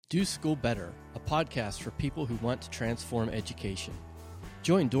Do School Better, a podcast for people who want to transform education.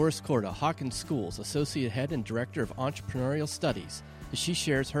 Join Doris Korda, Hawken School's Associate Head and Director of Entrepreneurial Studies, as she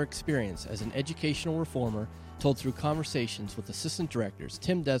shares her experience as an educational reformer told through conversations with Assistant Directors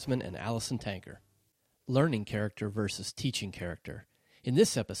Tim Desmond and Allison Tanker. Learning character versus teaching character. In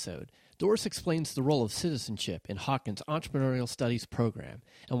this episode, Doris explains the role of citizenship in Hawken's Entrepreneurial Studies program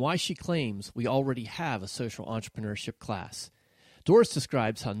and why she claims we already have a social entrepreneurship class. Doris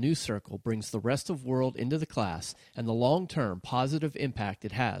describes how New Circle brings the rest of the world into the class and the long-term positive impact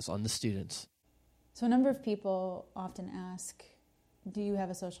it has on the students. So a number of people often ask, do you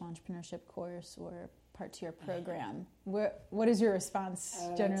have a social entrepreneurship course or part to your program? What is your response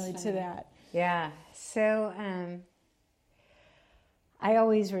generally to that? Yeah, so I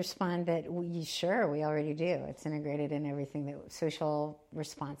always respond that we already do. It's integrated in everything. That social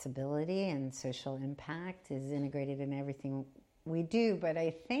responsibility and social impact is integrated in everything we do. But I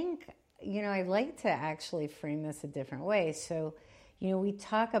think, I'd like to actually frame this a different way. So, we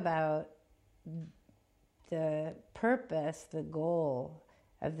talk about the purpose, the goal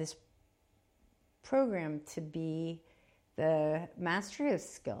of this program to be the mastery of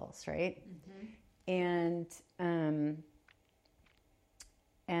skills, right? Mm-hmm.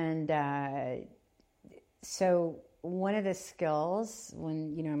 So one of the skills,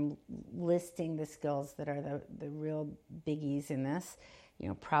 when I'm listing the skills that are the real biggies in this,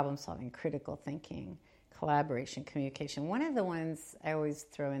 problem solving, critical thinking, collaboration, communication. One of the ones I always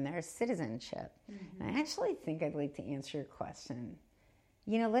throw in there is citizenship. Mm-hmm. And I actually think I'd like to answer your question.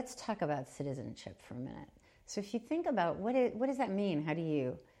 Let's talk about citizenship for a minute. So if you think about what does that mean? How do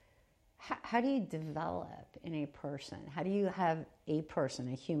you develop in a person? How do you have a person,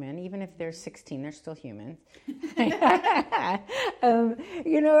 a human, even if they're 16, they're still humans. How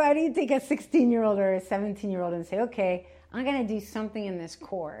do you take a 16-year-old or a 17-year-old and say, okay, I'm going to do something in this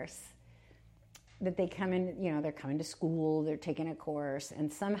course that they come in, they're coming to school, they're taking a course,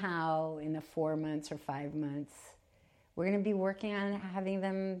 and somehow in the 4 months or 5 months, we're going to be working on having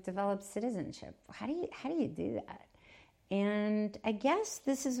them develop citizenship. How do you do that? And I guess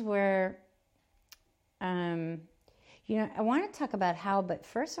this is where, I want to talk about how, but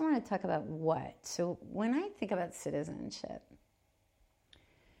first I want to talk about what. So when I think about citizenship,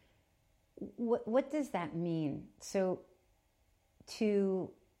 what does that mean? So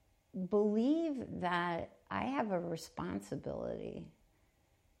to believe that I have a responsibility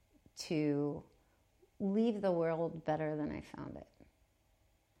to leave the world better than I found it.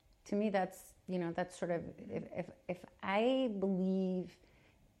 To me, that's sort of, if I believe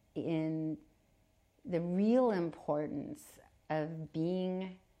in the real importance of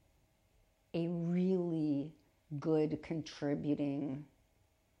being a really good contributing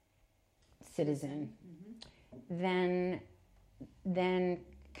citizen, mm-hmm. then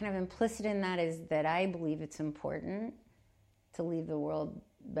kind of implicit in that is that I believe it's important to leave the world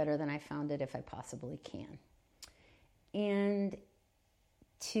better than I found it if I possibly can. And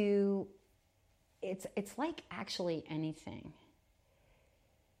it's like actually anything.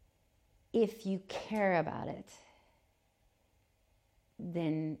 If you care about it,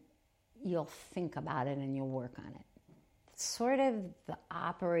 then you'll think about it and you'll work on it. It's sort of the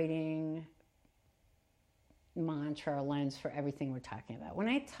operating mantra or lens for everything we're talking about. When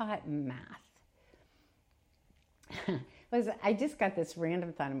I taught math, I just got this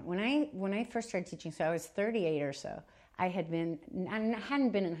random thought. When I first started teaching, so I was 38 or so. I hadn't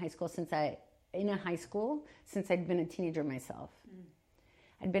been in high school since I'd been a teenager myself.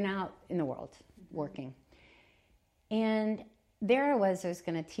 I'd been out in the world working. And there I was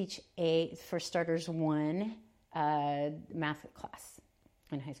going to teach for starters, one math class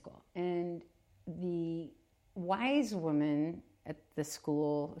in high school. And the wise woman at the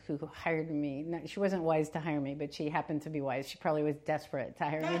school who hired me, she wasn't wise to hire me, but she happened to be wise. She probably was desperate to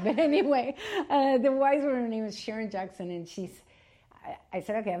hire me. But anyway, the wise woman, her name was Sharon Jackson, and I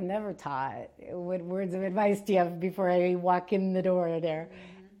said, okay, I've never taught. What words of advice do you have before I walk in the door there?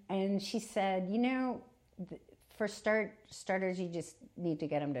 Mm-hmm. And she said, for starters, you just need to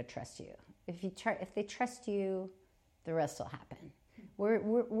get them to trust you. If they trust you, the rest will happen.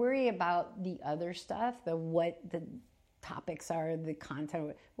 Worry about the other stuff, what the topics are, the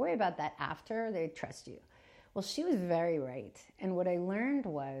content. Worry about that after they trust you. Well, she was very right. And what I learned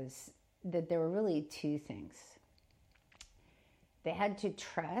was that there were really two things. They had to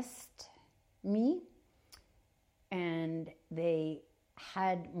trust me, and they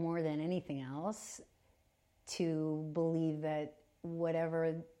had, more than anything else, to believe that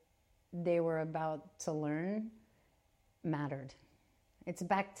whatever they were about to learn mattered. It's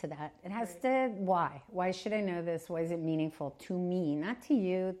back to that. It has to, why? Why should I know this? Why is it meaningful to me? Not to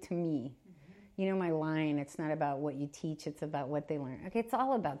you, to me. You know my line, it's not about what you teach, it's about what they learn. Okay, it's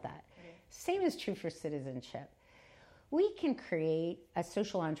all about that. Same is true for citizenship. We can create a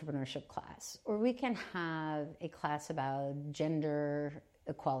social entrepreneurship class, or we can have a class about gender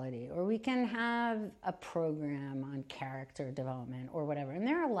equality, or we can have a program on character development or whatever. And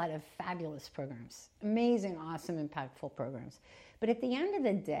there are a lot of fabulous programs, amazing, awesome, impactful programs. But at the end of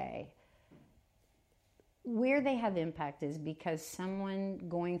the day, where they have impact is because someone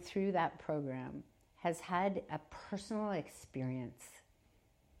going through that program has had a personal experience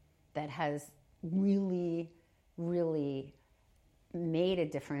that has really, really made a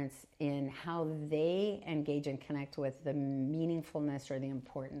difference in how they engage and connect with the meaningfulness or the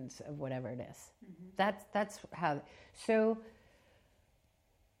importance of whatever it is. That's how. So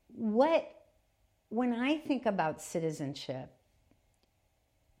when I think about citizenship,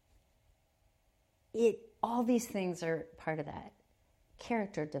 all these things are part of that.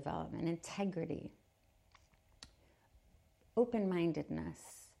 Character development, integrity, open-mindedness,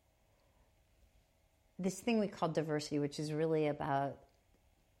 this thing we call diversity, which is really about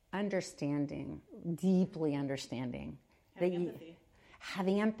understanding, deeply understanding.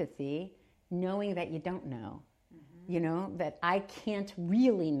 Having empathy, knowing that you don't know. You know, that I can't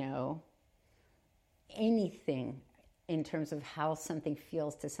really know anything in terms of how something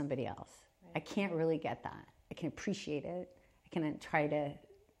feels to somebody else. I can't really get that. I can appreciate it. I can try to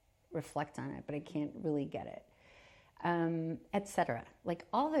reflect on it, but I can't really get it, etc. Like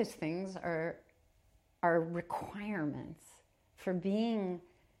all those things are requirements for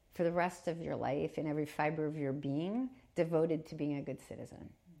the rest of your life and every fiber of your being devoted to being a good citizen.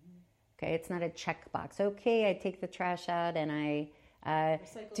 Okay, it's not a checkbox. Okay, I take the trash out and I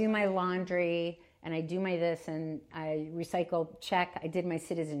do my laundry and I do my this and I recycle, check, I did my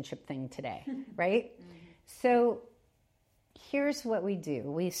citizenship thing today, right? So here's what we do.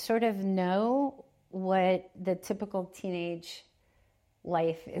 We sort of know what the typical teenage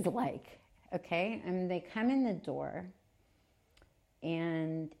life is like, okay? And they come in the door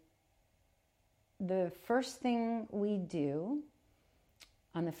and the first thing we do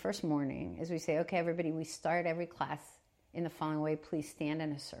on the first morning is we say, okay, everybody, we start every class in the following way. Please stand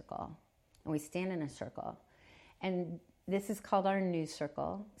in a circle. And we stand in a circle. And this is called our news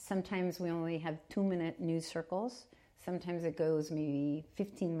circle. Sometimes we only have 2-minute news circles. Sometimes it goes maybe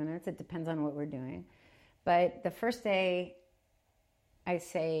 15 minutes. It depends on what we're doing. But the first day, I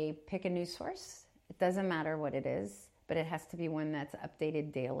say, pick a news source. It doesn't matter what it is, but it has to be one that's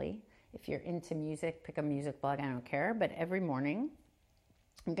updated daily. If you're into music, pick a music blog. I don't care. But every morning,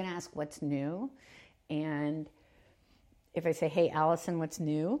 I'm going to ask what's new. And if I say, hey, Allison, what's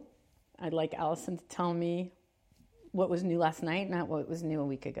new? I'd like Allison to tell me what was new last night, not what was new a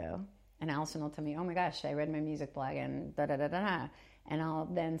week ago. And Allison will tell me, oh my gosh, I read my music blog and da-da-da-da-da. And I'll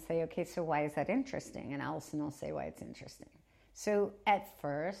then say, okay, so why is that interesting? And Allison will say why it's interesting. So at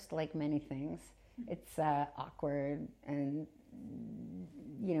first, like many things, it's awkward and,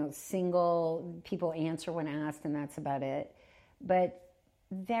 single, people answer when asked and that's about it. But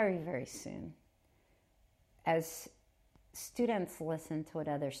very, very soon, as students listen to what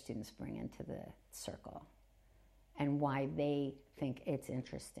other students bring into the circle and why they think it's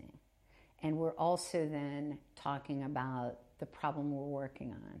interesting. And we're also then talking about the problem we're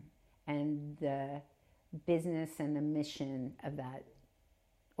working on and the business and the mission of that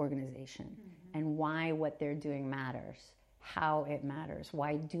organization and why what they're doing matters, how it matters,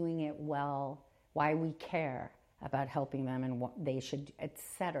 why doing it well, why we care about helping them and what they should,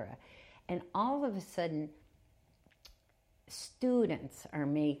 etc. And all of a sudden, students are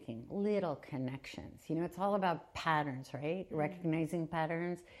making little connections. It's all about patterns, right? Recognizing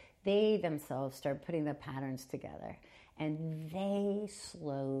patterns. They themselves start putting the patterns together. And they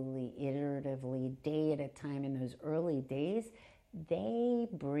slowly, iteratively, day at a time in those early days, they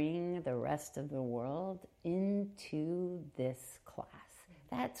bring the rest of the world into this class.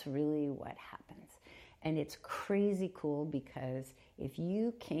 That's really what happens. And it's crazy cool because if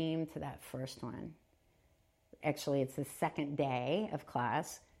you came to that first one, actually, it's the second day of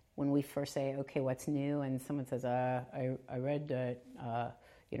class when we first say, okay, what's new? And someone says, I read that,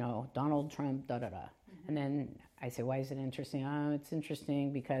 Donald Trump, da-da-da. And then I say, why is it interesting? Oh, it's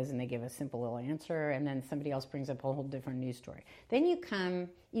interesting because, and they give a simple little answer, and then somebody else brings up a whole different news story. Then you come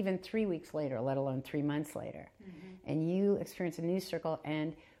even 3 weeks later, let alone 3 months later, and you experience a news circle,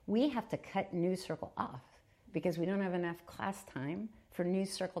 and we have to cut news circle off because we don't have enough class time for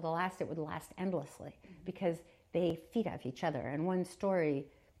news circle to last. It would last endlessly because they feed off each other. And one story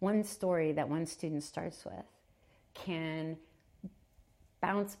that one student starts with can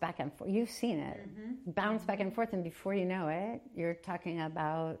bounce back and forth. You've seen it. Bounce back and forth, and before you know it, you're talking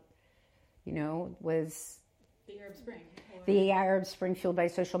about, was the Arab Spring. The Arab Spring fueled by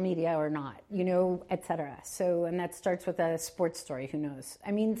social media or not, et cetera. So, and that starts with a sports story, who knows?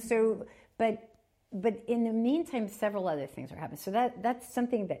 I mean, but in the meantime, several other things are happening. So that's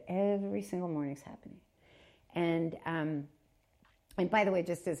something that every single morning is happening. And by the way,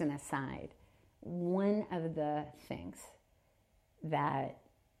 just as an aside, one of the things that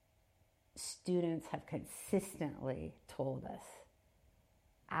students have consistently told us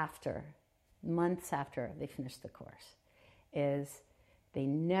months after they finish the course, is they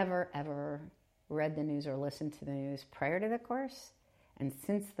never ever read the news or listened to the news prior to the course. And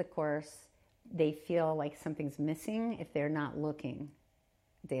since the course, they feel like something's missing if they're not looking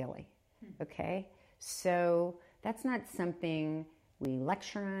daily. Okay? So that's not something we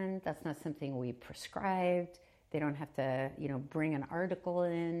lecture on. That's not something we prescribed. They don't have to, bring an article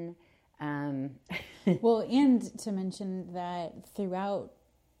in. Well, and to mention that throughout,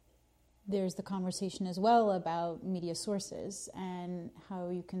 there's the conversation as well about media sources and how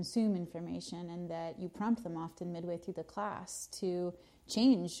you consume information, and that you prompt them often midway through the class to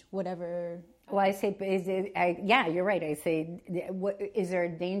change whatever. Well, I say, yeah, you're right. I say, is there a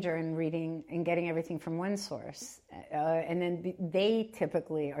danger in reading and getting everything from one source? And then they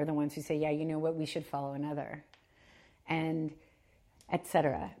typically are the ones who say, yeah, you know what, we should follow another, and et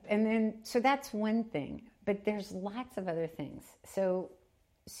cetera. And then, so that's one thing, but there's lots of other things. So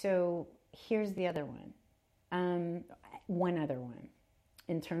here's the other one. One other one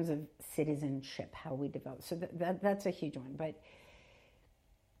in terms of citizenship, how we develop. So that's a huge one. But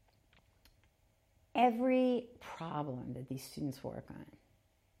every problem that these students work on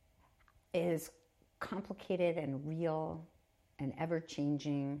is complicated and real and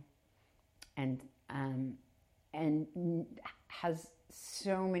ever-changing and has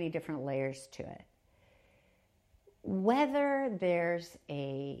so many different layers to it. Whether there's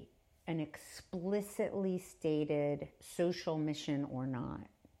an explicitly stated social mission or not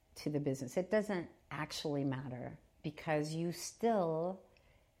to the business, it doesn't actually matter, because you still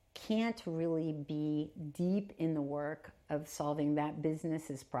can't really be deep in the work of solving that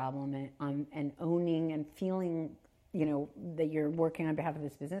business's problem and owning and feeling, that you're working on behalf of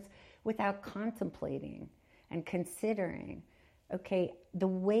this business without contemplating and considering, okay, the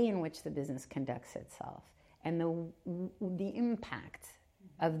way in which the business conducts itself and the impact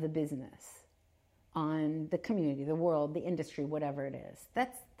of the business on the community, the world, the industry, whatever it is.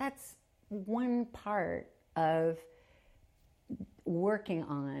 That's one part of working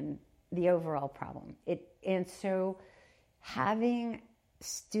on the overall problem. And so having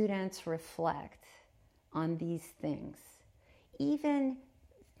students reflect on these things, even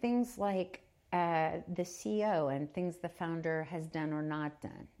things like the CEO and things the founder has done or not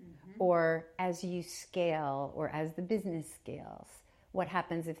done, or as you scale or as the business scales, what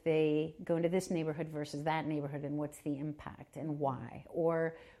happens if they go into this neighborhood versus that neighborhood, and what's the impact and why?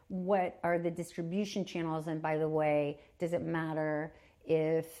 Or what are the distribution channels? And by the way, does it matter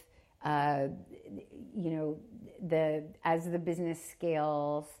if, as the business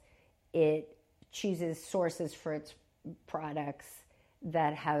scales, it chooses sources for its products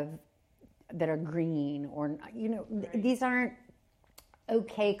that are green, or, right. These aren't,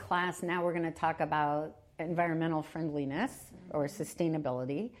 okay, class, now we're going to talk about environmental friendliness or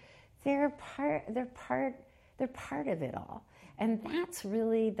sustainability. They're part of it all. And that's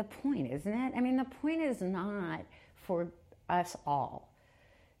really the point, isn't it? I mean, the point is not for us all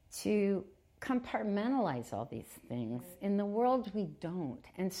to compartmentalize all these things. In the world, we don't.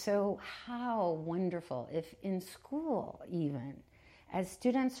 And so how wonderful if in school, even, as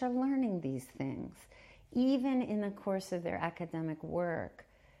students are learning these things, even in the course of their academic work,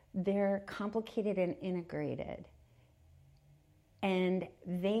 they're complicated and integrated. And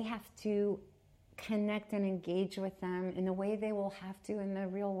they have to connect and engage with them in the way they will have to in the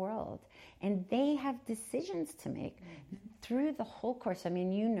real world. And they have decisions to make through the whole course. I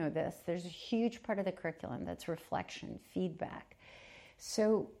mean, you know this. There's a huge part of the curriculum that's reflection, feedback.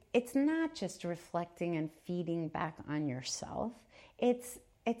 So it's not just reflecting and feeding back on yourself.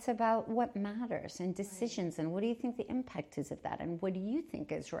 It's about what matters and decisions, and what do you think the impact is of that, and what do you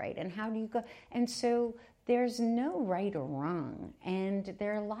think is right, and how do you go? And so there's no right or wrong, and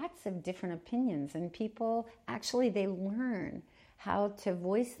there are lots of different opinions, and people actually, they learn how to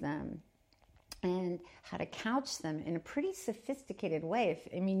voice them and how to couch them in a pretty sophisticated way.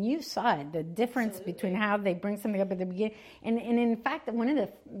 You saw it, the difference between how they bring something up at the beginning. And in fact, one of the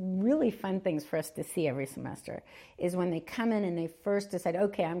really fun things for us to see every semester is when they come in and they first decide,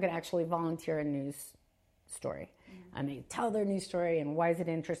 okay, I'm going to actually volunteer a news story. and they tell their news story and why is it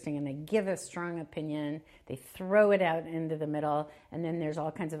interesting, and they give a strong opinion. They throw it out into the middle, and then there's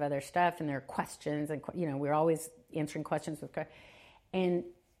all kinds of other stuff, and there are questions, and we're always answering questions with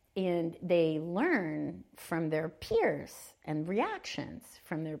and they learn from their peers and reactions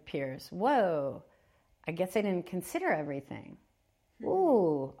from their peers. Whoa, I guess I didn't consider everything.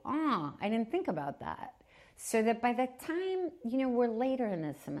 Ooh, I didn't think about that. So that by the time, we're later in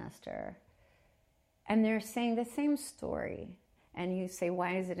the semester and they're saying the same story and you say,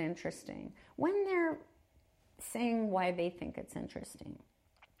 why is it interesting? When they're saying why they think it's interesting,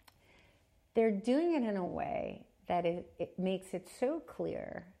 they're doing it in a way that it makes it so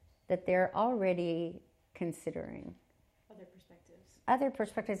clear that they're already considering other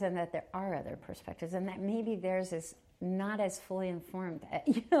perspectives, and that there are other perspectives, and that maybe theirs is not as fully informed.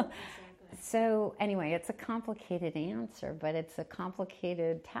 Exactly. So anyway, it's a complicated answer, but it's a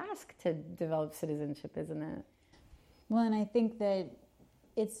complicated task to develop citizenship, isn't it? Well, and I think that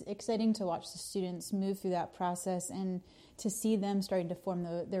it's exciting to watch the students move through that process and to see them starting to form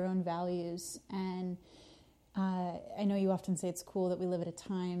their own values. And I know you often say it's cool that we live at a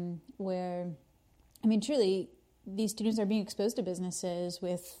time where, truly, these students are being exposed to businesses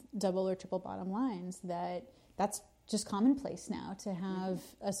with double or triple bottom lines. That's just commonplace now, to have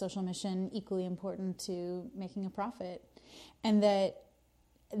a social mission equally important to making a profit. And that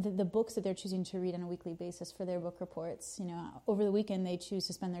the books that they're choosing to read on a weekly basis for their book reports, over the weekend they choose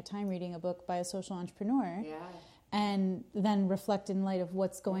to spend their time reading a book by a social entrepreneur. Yeah. And then reflect in light of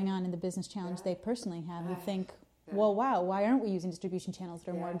what's going on in the business challenge they personally have and think, well, wow, why aren't we using distribution channels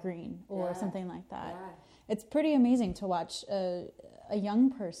that are more green or something like that? Yeah. It's pretty amazing to watch a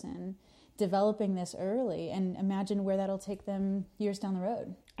young person developing this early and imagine where that'll take them years down the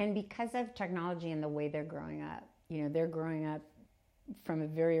road. And because of technology and the way they're growing up, they're growing up from a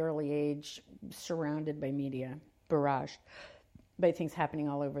very early age surrounded by media, barraged by things happening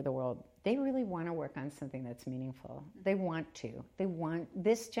all over the world. They really want to work on something that's meaningful. They want to. They want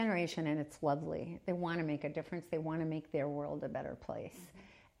this generation, and it's lovely. They want to make a difference. They want to make their world a better place.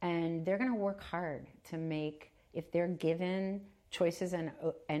 Mm-hmm. And they're going to work hard to make, if they're given choices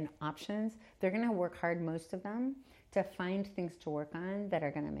and options, they're going to work hard, most of them, to find things to work on that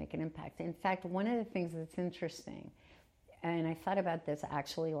are going to make an impact. In fact, one of the things that's interesting, and I thought about this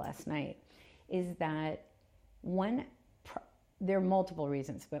actually last night, is that there are multiple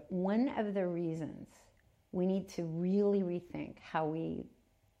reasons, but one of the reasons we need to really rethink how we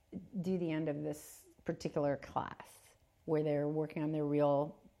do the end of this particular class, where they're working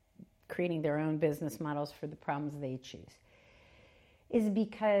on creating their own business models for the problems they choose, is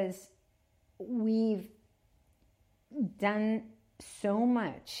because we've done so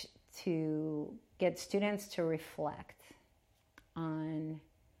much to get students to reflect on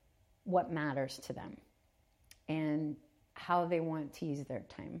what matters to them and how they want to use their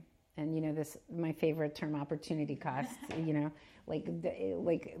time. And this, my favorite term, opportunity cost. Like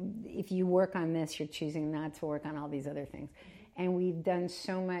if you work on this, you're choosing not to work on all these other things. And we've done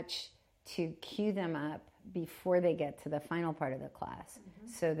so much to cue them up before they get to the final part of the class,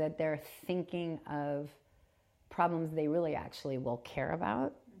 so that they're thinking of problems they really actually will care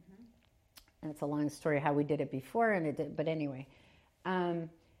about. And it's a long story how we did it before, but anyway,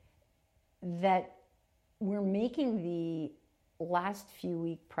 that we're making the last few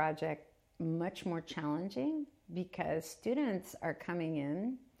week project much more challenging, because students are coming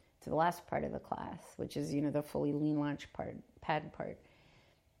in to the last part of the class, which is, the fully lean launch part, pad part.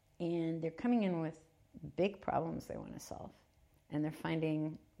 And they're coming in with big problems they want to solve. And they're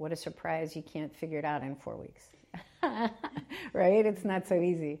finding, what a surprise, you can't figure it out in 4 weeks. Right? It's not so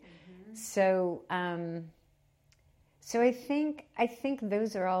easy. So I think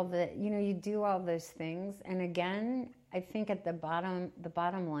those are all you do all those things. And again, I think at the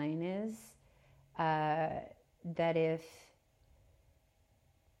bottom line is that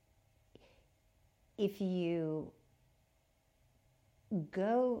if you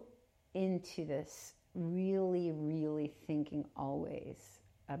go into this really, really thinking always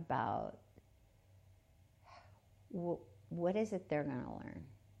about what is it they're going to learn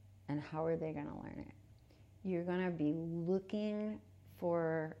and how are they going to learn it, you're going to be looking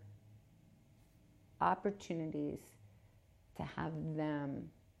for opportunities to have them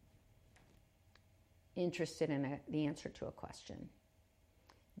interested in the answer to a question.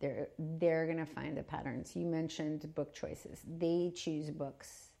 They're going to find the patterns. You mentioned book choices. They choose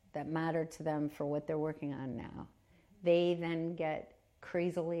books that matter to them for what they're working on now. They then get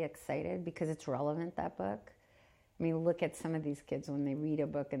crazily excited because it's relevant, that book. I mean, look at some of these kids when they read a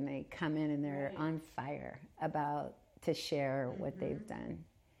book and they come in and they're on fire to share what they've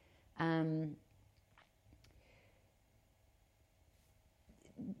done.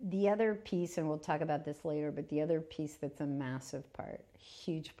 the other piece, and we'll talk about this later, but the other piece that's a massive part,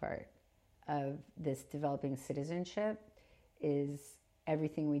 huge part of this developing citizenship is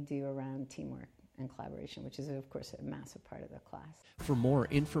everything we do around teamwork and collaboration, which is, of course, a massive part of the class. For more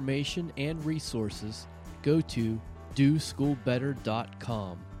information and resources, go to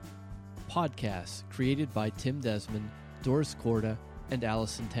DoSchoolBetter.com. Podcasts created by Tim Desmond, Doris Korda, and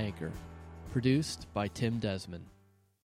Allison Tanker. Produced by Tim Desmond.